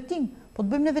flasim për vetim, po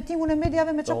të bëjmë në vetingun e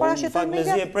mediave me çfarë parashitojnë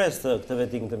mediat. Po, në fakt mezi e presë këtë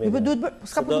veting të mediave.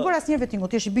 S'ka për të bërë asnjëherë vetingu,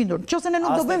 ti je i bindur. Nëse ne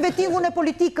nuk do bëjmë vetingun e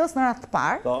politikës në radhë të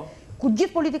parë, ku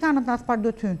gjithë politikanët në atë parë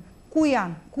duhet hynë, ku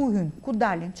janë, ku hynë, ku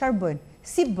dalin, çfarë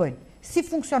bëjnë, si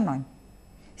funksionojnë,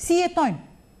 si jetojnë.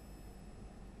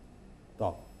 Po,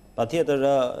 patjetër.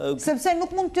 Sepse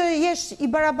nuk mund të jesh i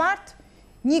barabartë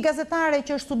një gazetare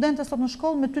që është studente sot në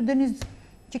shkollë me ty Deniz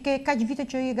që ke kaq vite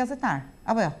që je gazetar,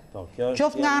 apo jo?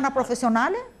 Qoftë nga ana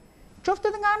profesionale, qoftë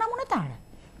edhe nga ana monetare.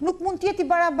 Nuk mund të jetë i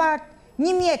barabartë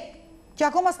një mjek që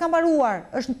akoma s'ka mbaruar,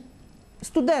 është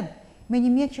student, me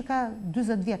një mjek që ka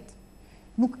 40 vjet.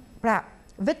 Pra,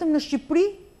 vetëm në Shqipëri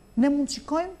ne mund të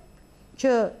shikojmë që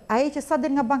ai që sa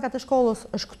del nga bankat e shkollës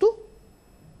është këtu,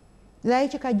 dhe ai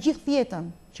që ka gjithë jetën,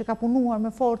 që ka punuar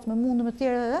me forcë, me mundë, me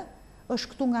tjera,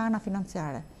 është këtu nga ana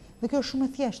financiare. Dhe kjo është shumë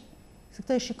e thjeshtë, se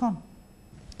këtë e shikon.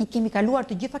 I kemi kaluar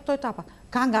të gjitha këto etapa.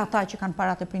 Ka nga ata që kanë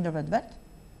parat e prindërve të vetë,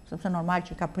 sepse normal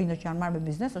që ka prindër që janë marrë me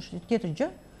biznes, është tjetër gjë,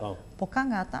 po ka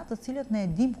nga ata të cilët ne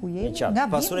e dim ku jemi, nga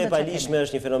pasuria e paligjshme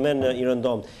është një fenomen i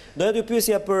rëndomt. Doja t'ju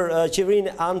pyesja për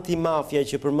qeverinë antimafia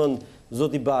që përmend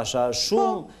zoti Basha.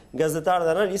 Shumë gazetarë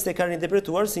dhe analistë e kanë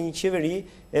interpretuar si një qeveri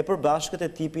e përbashkët e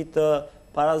tipit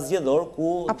parazgjedhor ku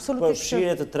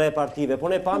përfshirje të 3 partive. Po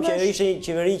ne pam që ajo ishte një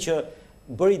qeveri që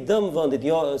bëri dëm vendit,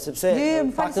 jo sepse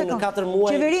faktën në 4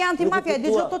 muaj. Qeveria antimafia, di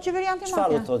çfarë thotë qeveria antimafia?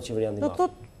 Çfarë do thotë qeveria antimafia? Do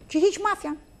thotë që hiq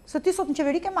mafian, se ti sot në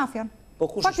qeveri ke mafian. Po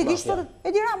kush është mafia? Faktikisht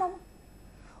Edi Rama.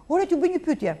 Ore t'ju bëj një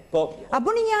pyetje. A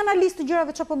bëni një analizë të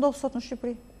gjërave çfarë po ndodh sot në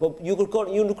Shqipëri? Po ju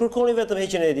nuk kërkoni vetëm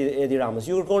heqjen e Edi Ramës,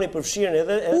 ju kërkoni përfshirjen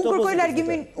edhe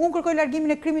Unë kërkoj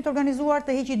largimin e krimit organizuar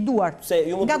të heqit duart. Se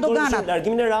ju mund të kërkoni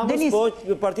largimin e Ramës,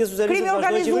 po Partia Socialiste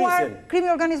vazhdoi qeverisin.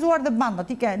 Krimi organizuar dhe bandat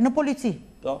i ke në polici.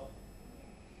 Po.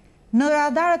 Në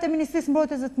radarat e Ministrisë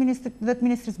Mbrojtjes dhe të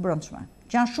Ministrisë Brendshme,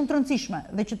 që janë shumë të rëndësishme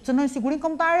dhe që cënojnë sigurinë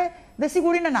kombëtare dhe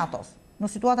sigurinë e NATO-s, në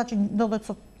situata që ndodhet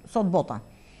sot bota.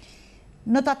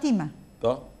 Në tatime,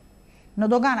 në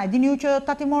dogana, e dini ju që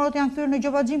tatimorët janë kthyer në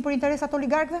gjobaxhin për interesat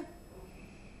oligarkëve?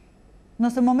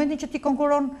 Nëse momentin që ti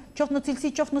konkuron qoftë në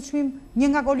cilësi, qoftë në çmim, një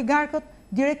nga oligarkët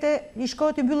direkte i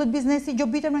shkohet i mbyllet biznesi,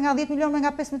 gjobiten me nga 10 milion, me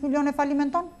nga 15 milion e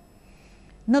falimenton?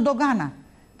 Në dogana,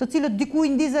 të cilët dikuj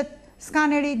ndizet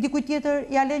skaneri, dikuj tjetër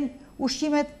ja lën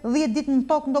ushqimet 10 ditë në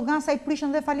tokë në dogan sa i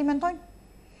prishën dhe falimentojnë?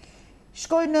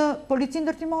 Shkoj në policinë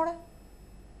ndërtimore,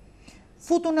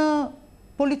 futu në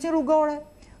policinë rrugore,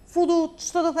 futu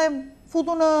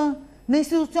në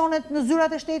institucionet, në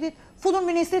zyrat e shtetit, futu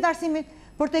në Ministritë e Arsimit,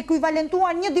 për të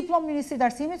ekuivalentuar një diplomë Ministritë e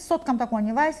Arsimit. Sot kam takuar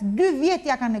një vajzë, 2 vjet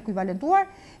ja kanë ekuivalentuar,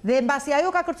 dhe mbasi ajo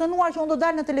ka kërcënuar që unë do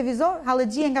dalë në televizor,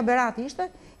 hallexhie nga Berati ishte,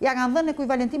 ja kanë dhënë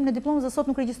ekuivalentimin e diplomës dhe sot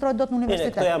nuk regjistrohet dot në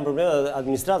universitet. Këto janë probleme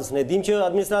administratës. Ne dimë që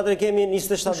administratën e kemi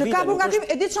 27 vite.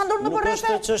 E di çfarë ndodh në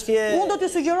përrethë? Unë do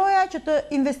t'ju sugjeroja që të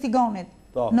investigonit.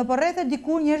 Në përrethë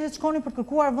dikur njerëzit shkonin për të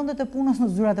kërkuar vendet e punës në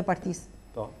zyrat e partisë.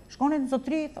 Shkonin në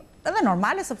zotëri, edhe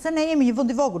normale, sepse ne jemi një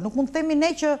vend i vogël. Nuk mund të themi ne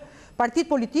që partitë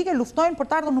politike luftojnë për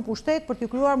të ardhur në pushtet, për t'u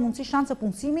krijuar mundësi shanse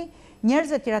punësimi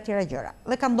njerëzve tjera gjëra.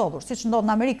 Dhe ka ndodhur, siç ndodh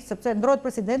në Amerikë, sepse ndrohet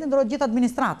presidenti, ndrohet gjithë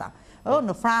administrata,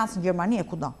 në Francë, në Gjermani e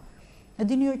kudo. E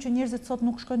dini ju që njerëzit sot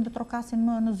nuk shkojnë të trokasin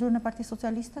më në zyrën e Partisë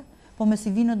Socialiste, po me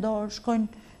CV në dorë shkojnë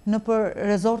në për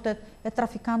rezortet e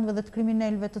trafikantëve dhe të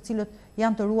kriminalëve, të cilët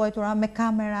janë të ruajtura me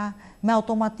kamera, me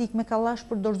automatik, me kallash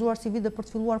për dorëzuar CV dhe për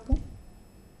të filluar punë.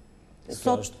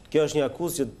 Kjo është një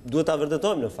akuzë që duhet ta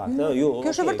vërtetojmë në fakt.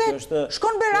 Kjo është vërtet.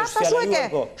 Shkon Berat, ashtu e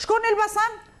ke. Shkon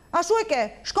Elbasan, ashtu e ke.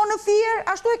 Shkon në Fier,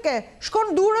 ashtu e ke.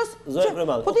 Shkon në Durrës.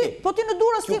 Po ti në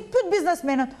Durrës ti pyet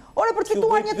biznesmenët. Ore për të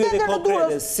fituar një tender në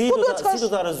Durrës. Si do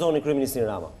ta rrezoni kryeministin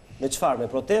Rama? Me çfarë? Me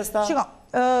protesta?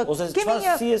 Ky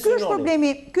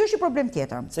është një problem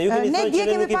tjetër. Se ju keni thënë që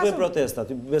ne nuk i bëjmë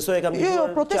protestat. Besoj e kam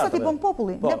dëgjuar. Protestat i bën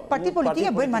populli. Ne partitë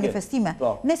politike bëjnë manifestime.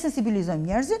 Ne sensibilizojmë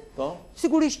njerëzit.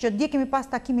 Sigurisht që dje kemi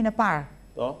pas takimin e parë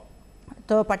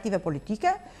të partive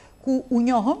politike, ku u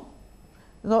njohëm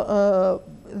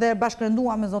dhe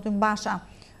bashkërenduam me zotin Basha,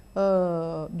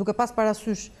 duke pas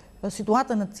parasysh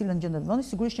situatën në të cilën gjendet vendi.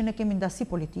 Sigurisht që ne kemi ndasi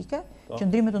politike,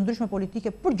 qëndrime të ndryshme politike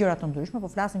për gjëra të ndryshme, po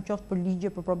flasim qoftë për ligje,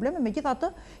 për probleme,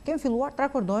 megjithatë kemi filluar të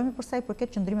rakordohemi për sa i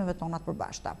përket qëndrimeve tona të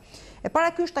përbashkëta. E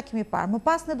para ky është takimi i parë. Më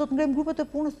pas ne do të ngrejmë grupet e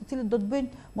punës të cilët do të bëjnë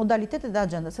modalitetet dhe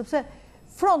agjendat, sepse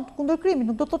front kundër krimit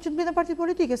nuk do të thotë që të mblidhen partitë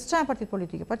politike. Se çfarë janë partitë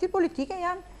politike? Partitë politike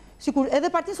janë, sikur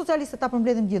edhe Partinë Socialiste ta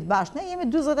përmbledhim gjithë bashkë, ne jemi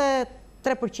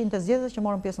 43% e zgjedhësve që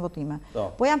morën pjesë në votime.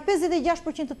 Po janë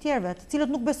 56% të tjerëve, të cilët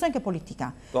nuk besojnë ke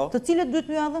politika, të cilët duhet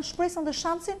më ia dhënë shpresën dhe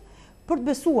shansin për të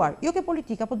besuar, jo ke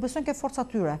politika, po të besojnë ke forca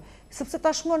tyre, sepse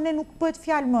tashmë ne nuk bëhet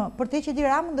fjalë më për të hequr Edi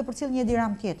Ramën dhe për të cilë një Edi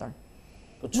Ramë tjetër.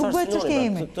 Nuk bëhet çështje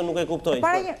jemi. Këtë nuk e kuptoj.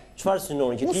 Çfarë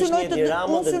synoni? Që ti një Edi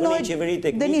Ramën dhe bëni qeveri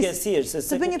teknike si është,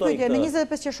 se kuptoj këtë. Në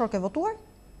 25 qershor ke votuar?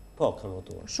 Po, kanë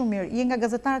votuar. Shumë mirë. Je nga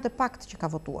gazetarët e pakt që ka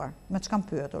votuar, me çka kam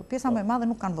pyetur. Pjesa më e madhe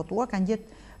nuk kanë votuar, kanë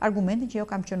gjetë argumentin që jo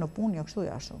kam qenë në punë, jo kështu,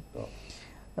 jo ashtu.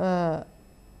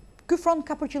 Ky front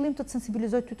ka për qëllim të të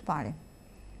sensibilizojë ty të pari.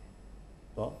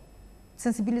 Po.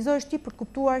 Sensibilizohesh ti për të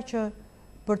kuptuar që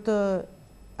për të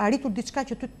arritur diçka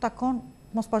që ty të takon,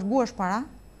 mos pashguash para,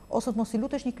 ose të mos i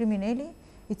lutesh një kriminali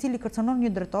i cili kërcënon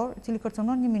një drejtor, i cili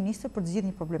kërcënon një ministër për të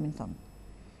zgjidhur një problemin tënd.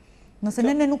 Nëse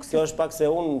ne nuk Kjo është pak se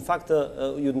unë në fakt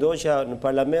ju ndoqja në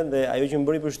parlament dhe ajo që më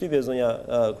bëri përshtypje zonja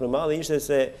Kryemadhi ishte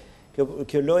se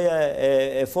kjo loja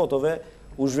e fotove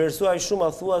u zhversuaj shumë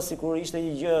a thua sikur ishte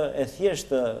një gjë e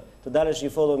thjeshtë të dalësh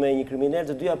një foto me një kriminal,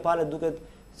 të dyja palët duket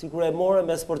sikur e morë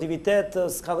me sportivitet,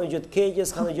 s'ka ndonjë gjë të keqe,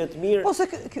 s'ka ndonjë gjë të mirë.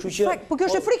 Po kjo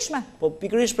është e frikshme. Po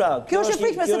pikërisht pra, kjo është e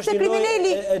frikshme sepse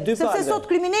kriminali, sepse sot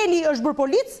kriminali është bërë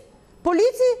polic,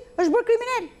 polici është bërë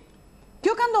kriminal.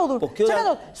 Kjo ka ndodhur. Çka ka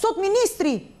ndodhur? Sot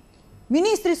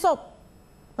ministri sot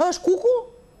është kuku,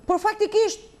 por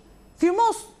faktikisht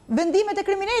firmos vendimet e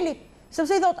kriminalit,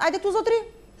 sepse i thot, ajde këtu zotri,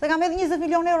 se kam edhe 20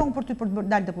 milionë euro për ty për të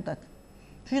dalë deputet.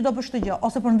 Kështu që do bësh këtë gjë,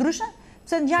 ose për ndryshe,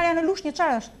 pse ngjarja në Lushnjë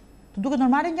çfarë është? Të duket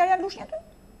normale ngjarja në Lushnjë aty?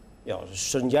 Jo,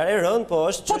 është ngjarje e rëndë, po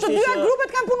është çështje. Po të dyja grupet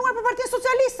kanë punuar për Partinë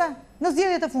Socialiste në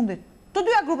zgjedhjet e fundit. Të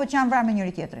dyja grupet që janë vrarë me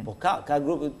njëri tjetrin. Po ka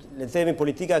grupe, le të themi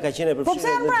politika ka qenë e përfshirë. Po pse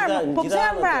janë vrarë? Po pse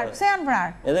janë vrarë? Pse janë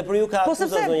vrarë? Edhe për ju ka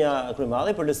akuzat zonja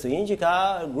Kryemadhi për LSI-n që ka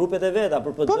grupet e veta,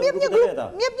 për PD grupet e veta.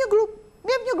 Po m'jep një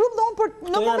grup dhe unë për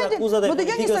në momentin. Më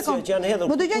dëgjoni një sekond. Që janë hedhur.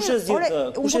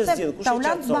 Kush e zgjidh?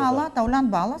 Taulant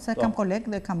Balla, se kam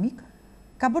koleg dhe kam mik,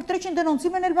 ka bërë 300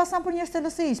 denoncime në Elbasan për njerëz të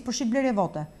LSI-s për shitblerje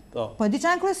vote. Po e di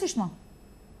çfarë janë kryesisht më?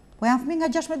 Po janë fëmijë nga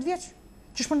 16 vjeç,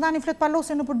 që shpërndani flet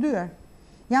palose në përdyer.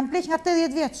 Janë pleq nga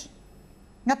 80 vjeç,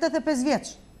 nga 85 vjeç.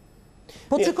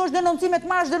 Po çikosh denoncimet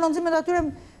marrësh, denoncimet atyre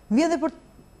vjen edhe për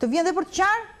të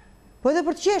qarë, po edhe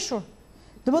për të qeshur.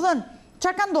 Domethënë,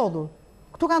 çfarë ka ndodhur?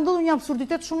 Këtu ka ndodhur një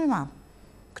absurditet shumë i madh.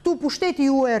 Këtu pushteti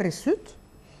ju e rrisyt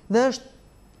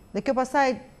dhe kjo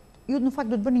pasaj ju në fakt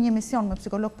do të bëni një emision me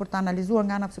psikolog për të analizuar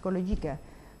nga ana psikologjike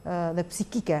dhe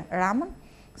psikike Ramën,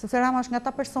 sepse Rama është nga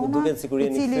ata persona i cili duket sikur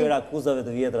jeni kthyer akuzave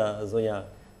të vjetra zonja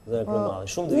Kryemadhi,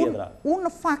 shumë të vjetra. Unë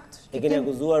në fakt e keni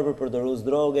akuzuar për përdorus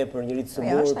droge, për një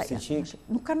ritsëmur psiqik.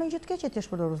 Nuk ka ndonjë gjë të keqe ti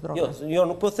është përdorus droge. Jo,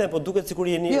 nuk po them, po duket sikur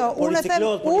jeni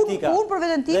policiklot politika. Unë për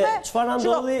veten time, çfarë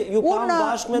ndodhi? Ju kam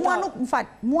bashkë me ta.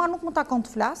 Mua nuk më takon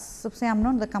të flas, sepse jam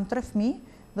nënë dhe kam 3 fëmijë.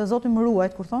 Dhe Zoti më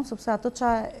ruajt, kur thonë, sepse atë që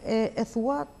e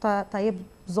thua, ta jep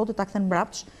Zoti ta kthen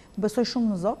mbrapsht, besoj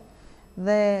shumë në Zot,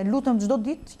 dhe lutem çdo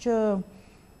ditë që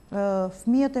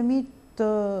fëmijët e mi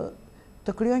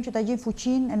të krijojnë që ta gjejnë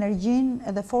fuqinë, energjinë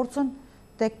edhe forcën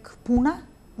tek puna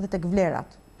dhe tek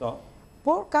vlerat.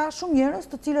 Por ka shumë njerëz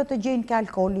të cilët e gjejnë ke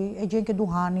alkooli, e gjejnë ke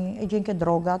duhani, e gjejnë ke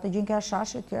drogat, e gjejnë ke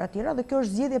hashashi etj. Dhe kjo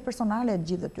është zgjedhje personale e të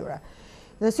gjithë tyre.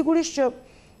 Dhe sigurisht që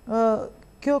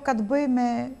kjo ka të bëjë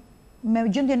me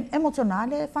gjendjen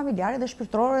emocionale, familjare dhe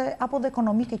shpirtërore apo dhe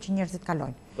ekonomike që njerëzit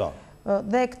kalojnë.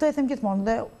 Dhe këtë e them gjithmonë,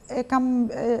 dhe e kam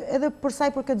edhe për sa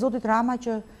i përket Zotit Rama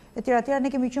që etj. Ne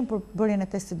kemi qenë për bërjen e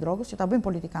testit drogës, që ta bëjmë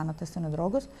politikanët testin e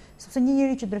drogës, sepse një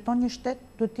njeri që drejton një shtet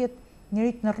duhet të jetë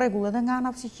njeri në rregull edhe nga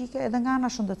ana psiqike, edhe nga ana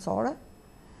shëndetësore,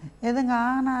 edhe nga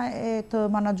ana e të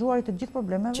menaxhuarit të gjithë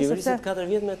problemeve, sepse 4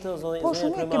 vjet me të zonjë Kryemadhi. Po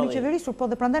shumë kemi qeverisur, po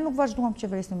dhe prandaj nuk vazhduam të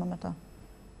qeverisnim më me të.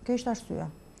 Kjo ishte arsyeja.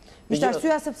 Ishte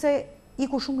arsyeja sepse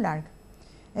iku shumë larg.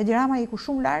 Edi Rama iku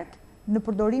shumë larg në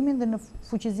përdorimin dhe në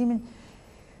fuqizimin.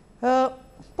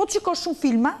 Po të shikosh shumë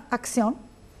filma, aksion.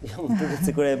 Duket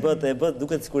sikur e bët,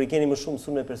 duket sikur i keni më shumë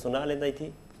sulme personale ndaj tij.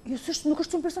 Jo, nuk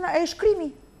është sulm personal, është krimi.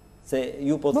 Se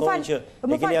ju po thonë që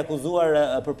e keni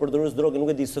akuzuar për përdorus droge, nuk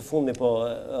e di së fundmi, po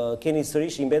keni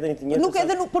sërish i mbeteni të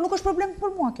njëjtës. Po nuk është problem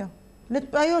për mua kjo.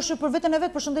 Ajo është për veten e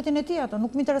vet, për shëndetin e tij ato,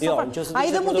 nuk më intereson fare. Ai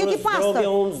dhe mund të jetë i pastër.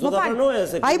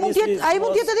 Ai mund të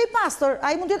jetë edhe i pastër.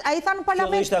 Ai tha në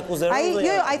parlament.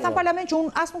 Ai tha në parlament që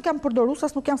unë as nuk jam përdorus,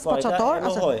 as nuk jam spaçator.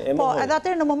 Po, edhe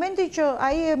atëherë në momentin që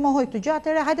ai e mohoi këtë gjë,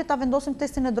 atëherë hajde ta vendosim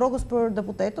testin e drogës për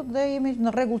deputetët dhe jemi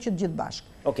në rregull që të gjithë bashkë.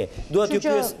 Okej, dua t'ju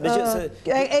pyes,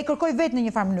 e kërkoj vetë në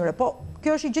një farë mënyre, po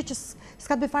kjo është një gjë që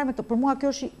s'ka të bëjë fare me këtë. Për mua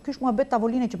kjo është muhabet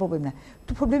tavoline që po bëjmë ne.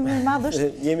 Tu problemi më i madh është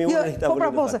jemi unë në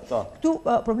tavolinë. Këtu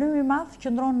problemi më i madh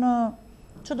qëndron në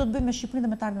ç'do të bëjmë me Shqipërinë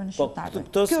dhe me të ardhmen e shqiptarëve.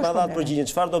 Këtë s'ma dha përgjigjen.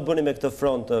 Çfarë do bëni me këtë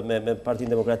front me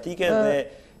Partinë Demokratike dhe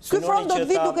ky front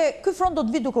do të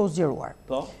vi duke u zgjeruar.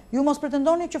 Ju mos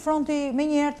pretendoni që fronti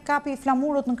menjëherë të kapi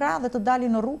flamurët në krah dhe të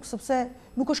dalë në rrugë, sepse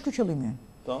nuk është ky qëllimi ynë.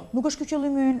 Nuk është ky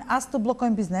qëllimi ynë as të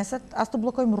bllokojmë bizneset, as të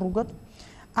bllokojmë rrugët,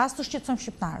 as të shqetësojmë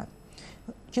shqiptarët.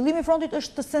 Qëllimi i frontit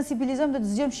është të sensibilizojmë dhe të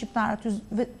zgjojmë shqiptarët,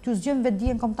 t'ju zgjojmë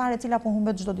vetdijen kombëtare e cila po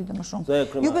humbet çdo ditë më shumë.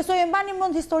 Ju besoj e mbani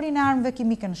mend historinë e armëve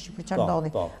kimike në Shqipëri, çfarë ndodhi?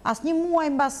 Asnjë muaj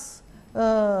mbas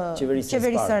qeverisë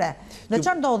së re. Dhe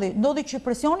çfarë ndodhi? Ndodhi që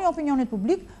presioni i opinionit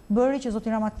publik bëri që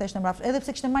Zoti Rama kthehej në mbrapsht, edhe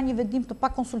pse kishte marrë një vendim të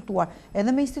pakonsultuar,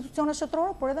 edhe me institucionet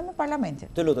shtetërore, por edhe me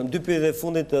parlamentin. Të lutem, 2 pyetje e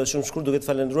fundit shumë shkurt, duke të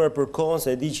falendruar për kohën,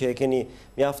 se e di që e keni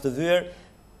mjaft të vyer.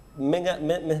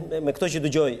 Me këto që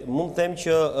dëgjoj, mund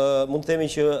të themi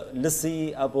që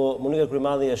LSI apo Monika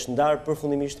Kryemadhi është ndarë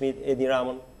përfundimisht me Edi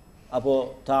Ramën,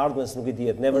 apo të ardhmes nuk i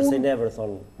dihet, never say never,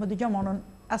 thonë. Më dëgjoj monën,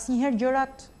 asnjëherë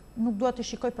gjërat nuk dua të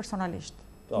shikoj personalisht.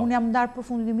 Unë jam ndarë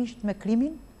përfundimisht me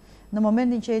krimin, në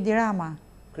momentin që Edi Rama...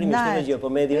 Krimi është një gjë,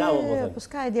 po me Edi Ramën, po them. Po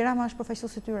s'ka, Edi Rama është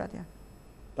përfaqësues i tyre atje.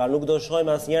 Pra nuk do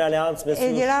shojmë asnjëherë aleancë me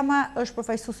Edi Rama është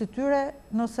përfaqësuesi i tyre,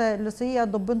 nëse LSI-ja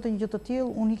do bënte një gjë të tillë,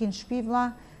 unë ikin në shtëpi vlla,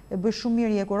 e bëj shumë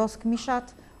mirë, i kuros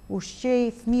këmishat, ushqej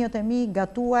fëmijët e mi,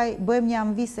 gatuaj, bëhem një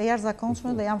anvisë e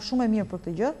jashtëzakonshme dhe jam shumë e mirë për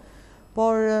këtë gjë,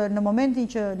 por në momentin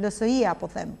që LSI-ja,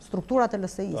 po them, strukturat e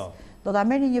LSI-s do ta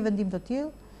merrnin një vendim të tillë,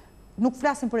 nuk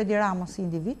flasim për Edi Ramën si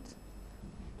individ,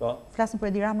 flasim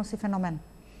për Edi Ramën si fenomen.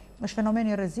 Është fenomen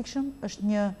i rrezikshëm,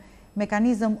 është një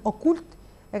mekanizëm okult,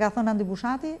 e ka thënë Andi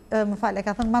Bushati, e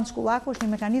ka thënë Mand Shkullaku, është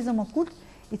një mekanizëm okult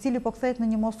i cili po kthehet në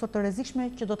një mosor të rrezikshme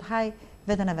që do të haj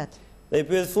veten e vet. Dhe i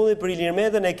pyet fundi për Ilir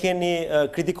Metën, e keni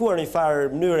kritikuar në një farë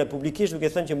mënyrë publikisht duke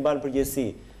thënë që mban përgjegjësi.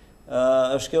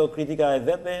 Është kjo kritika e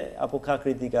vetme apo ka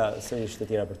kritika sërish të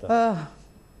tjera për të?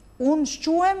 Unë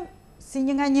shquhem si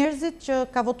një nga njerëzit që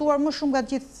ka votuar më shumë nga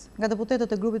gjithë nga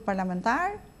deputetët e grupit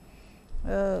parlamentar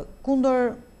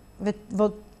kundër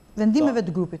vendimeve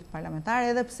të grupit parlamentar,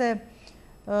 edhe pse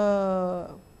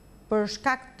për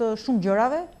shkak të shumë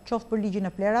gjërave, qoftë për ligjin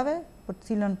e plerave, për të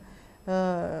cilën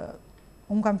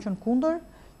unë kam qenë kundër,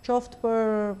 qoftë për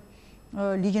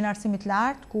ligjin e arsimit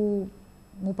lartë, ku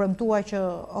mu premtuaj që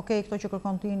këto që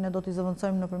kërkon ti ne do t'i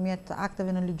zëvendësojmë nëpërmjet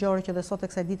akteve në ligjore që dhe sot e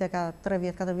kësaj dite ka 3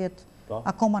 vjet, 4 vjet,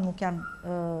 akoma nuk janë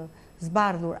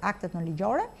zbardhur aktet në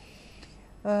ligjore.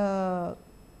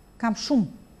 Kam shumë,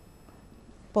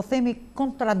 po themi,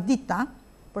 kontradikta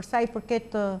për sa i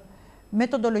përket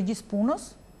metodologjisë punës.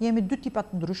 Jemi 2 tipa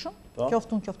të ndryshëm,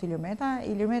 qoftë unë, qoftë Ilir Meta.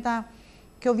 Ilir Meta,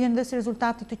 kjo vjen dhe si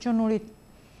rezultati të qenurit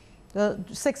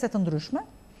sekse të ndryshme.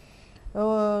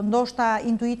 Ndoshta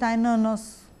intuita e nënës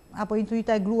apo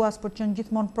intuita e gruas për qenë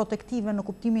gjithmonë protektive në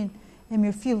kuptimin e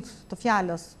mirëfillt të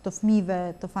fjalës, të fëmijëve,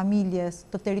 të familjes,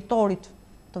 të territorit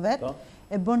të vet,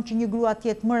 e bën që një grua të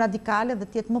jetë më radikale dhe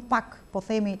të jetë më pak, po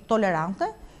themi,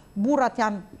 tolerante. Burrat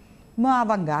janë më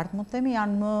avangard, më themi,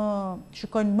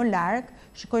 shikojnë më larg,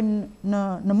 shikojnë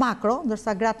në makro,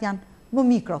 ndërsa gratë janë më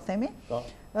mikro, themi.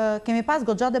 Kemi pas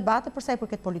goxha debate për sa i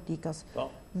përket politikës.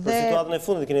 Për situatën e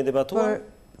fundit keni debatuar?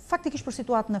 Faktikisht për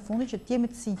situatën e fundit, që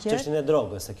t'jemi të sinqert. Çështjen e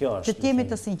drogës, se kjo është. Që t'jemi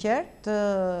të sinqert.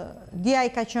 Dia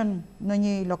i ka qenë në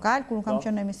një lokal, kur unë kam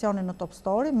qenë në emisionin në Top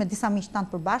Story, me disa miq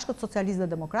tanë përbashkët, socialistë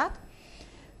dhe demokratë.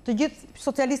 Të gjithë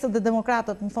socialistët dhe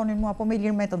demokratët më thonin mua, po me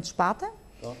Ilir Metën të shpate.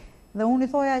 Dhe unë i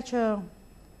thoja që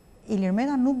Ilir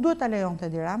Meta nuk duhet ta lejonte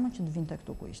Edi Ramën që të vinte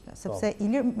këtu ku ishte, sepse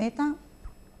Ilir Meta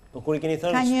kur i keni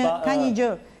thënë ka një gjë.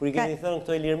 Kur i keni thënë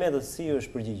këto Ilir Metës, si ju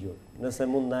është përgjigjur? Nëse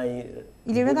mund na i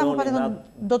Ilir Meta më patë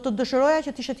do të dëshiroja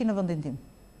që t'ishe ti në vendin tim,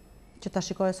 që ta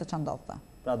shikoje se ç'ndodh ndodhta.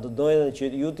 Pra do doje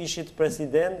që ju t'ishit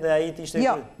president dhe ai t'ishte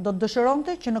Jo, do të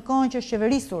dëshironte që në kohën që është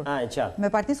qeverisur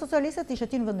me Partinë Socialiste t'ishe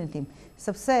ti në vendin tim,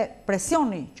 sepse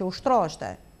presioni që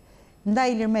ushtroheshte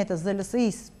ndaj Ilir Metës dhe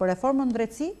LSI-s për reformën në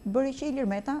drejtësi bëri që Ilir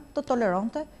Meta të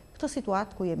toleronte këtë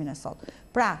situatë ku jemi ne sot.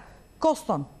 Pra,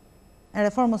 koston e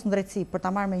reformës në drejtësi për ta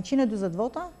marrë me 140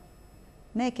 vota,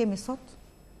 ne kemi sot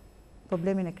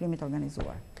problemin e krimit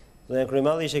organizuar. Zonja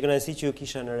Kryemadhi, ishte kënaqësi që ju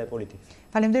kisha në REPOLITIX.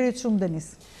 Faleminderit shumë,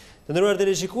 Denis. Të nderuar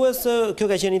teleshikues, kjo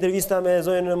ka qenë intervista me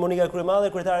zonjën Monika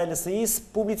Kryemadhi, kryetare e LSI-s.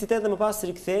 Publicitet dhe më pas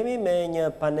rikthehemi me një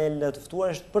panel të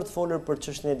ftuar për të folur për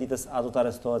çështjen e ditës, a do të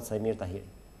arrestohet Saimir Tahiri.